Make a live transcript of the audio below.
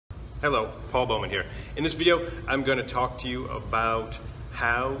Hello, Paul Bowman here. In this video, I'm going to talk to you about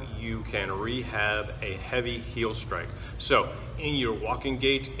how you can rehab a heavy heel strike. So, in your walking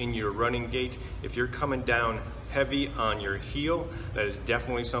gait, in your running gait, if you're coming down heavy on your heel, that is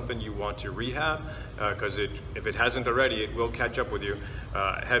definitely something you want to rehab because if it hasn't already, it will catch up with you.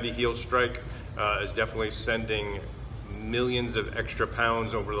 Heavy heel strike is definitely sending millions of extra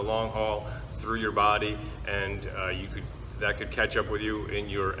pounds over the long haul through your body, and that could catch up with you in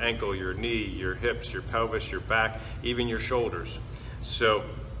your ankle, your knee, your hips, your pelvis, your back, even your shoulders. So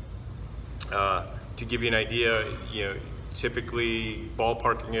to give you an idea, typically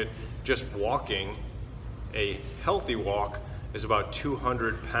ballparking it, just walking, a healthy walk is about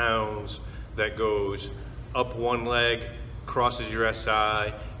 200 pounds that goes up one leg, crosses your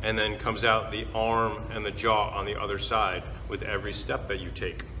SI, and then comes out the arm and the jaw on the other side with every step that you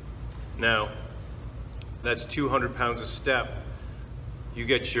take. Now, that's 200 pounds a step. You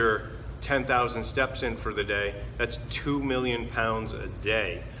get your 10,000 steps in for the day. That's 2 million pounds a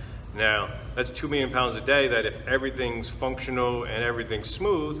day. Now, that's 2 million pounds a day that if everything's functional and everything's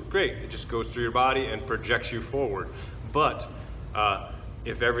smooth, great. It just goes through your body and projects you forward. But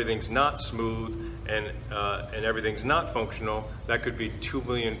if everything's not smooth and everything's not functional, that could be 2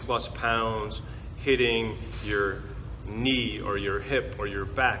 million plus pounds hitting your knee or your hip or your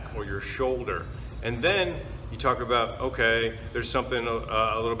back or your shoulder. And then you talk about, okay, there's something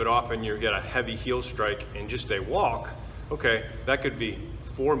a little bit off and you get a heavy heel strike in just a walk. Okay, that could be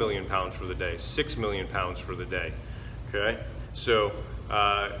 4 million pounds for the day, 6 million pounds for the day. Okay, so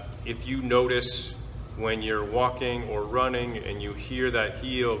if you notice when you're walking or running and you hear that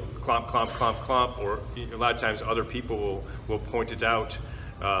heel clomp, clomp, clomp, clomp, or a lot of times other people will point it out,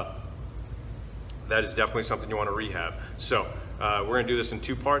 that is definitely something you want to rehab. So we're going to do this in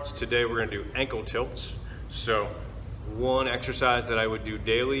two parts. Today we're going to do ankle tilts. So one exercise that I would do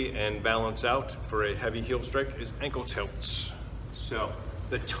daily and balance out for a heavy heel strike is ankle tilts. So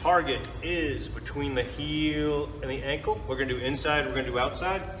the target is between the heel and the ankle. We're going to do inside, we're going to do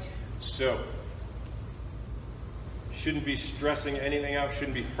outside. So shouldn't be stressing anything out,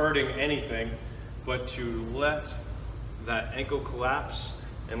 shouldn't be hurting anything, but to let that ankle collapse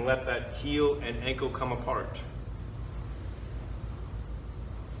and let that heel and ankle come apart.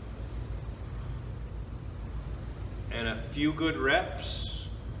 And a few good reps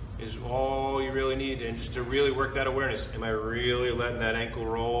is all you really need, and just to really work that awareness. Am I really letting that ankle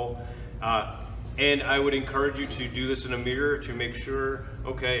roll? And I would encourage you to do this in a mirror to make sure,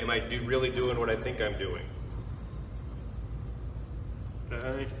 okay, am I really doing what I think I'm doing?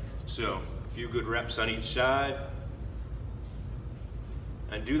 Okay, so a few good reps on each side.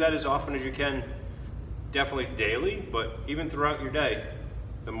 And do that as often as you can, definitely daily, but even throughout your day.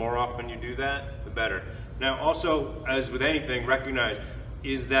 The more often you do that, the better. Now also, as with anything, recognize,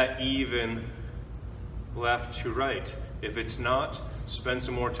 is that even left to right? If it's not, spend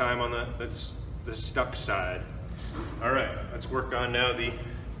some more time on the stuck side. All right, let's work on now the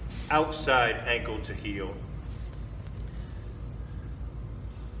outside ankle to heel.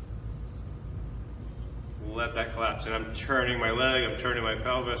 Let that collapse, and I'm turning my leg, I'm turning my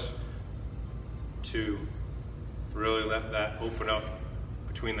pelvis to really let that open up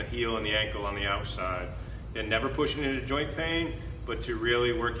between the heel and the ankle on the outside. And never pushing into joint pain, but to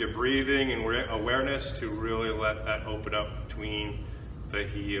really work your breathing and awareness to really let that open up between the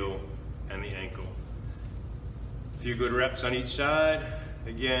heel and the ankle. A few good reps on each side.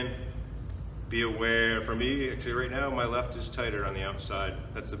 Again, be aware. For me, actually right now, my left is tighter on the outside.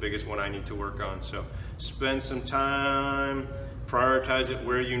 That's the biggest one I need to work on. So spend some time, prioritize it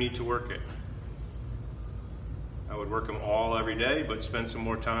where you need to work it. I would work them all every day, but spend some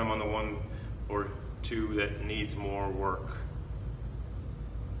more time on the one or two that needs more work.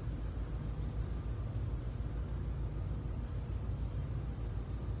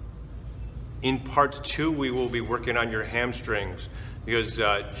 In part two, we will be working on your hamstrings, because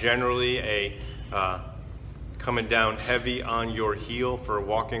generally coming down heavy on your heel for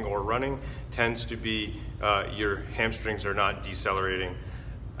walking or running tends to be your hamstrings are not decelerating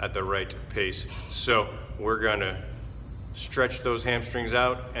at the right pace. So we're gonna stretch those hamstrings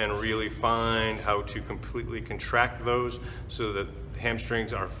out and really find how to completely contract those so that the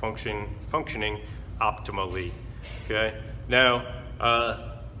hamstrings are functioning optimally. Okay. Now,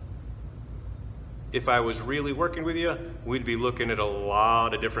 if I was really working with you, we'd be looking at a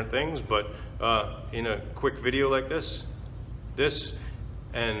lot of different things, but in a quick video like this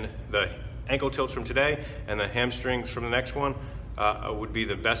and the ankle tilts from today and the hamstrings from the next one would be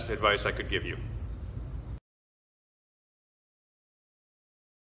the best advice I could give you.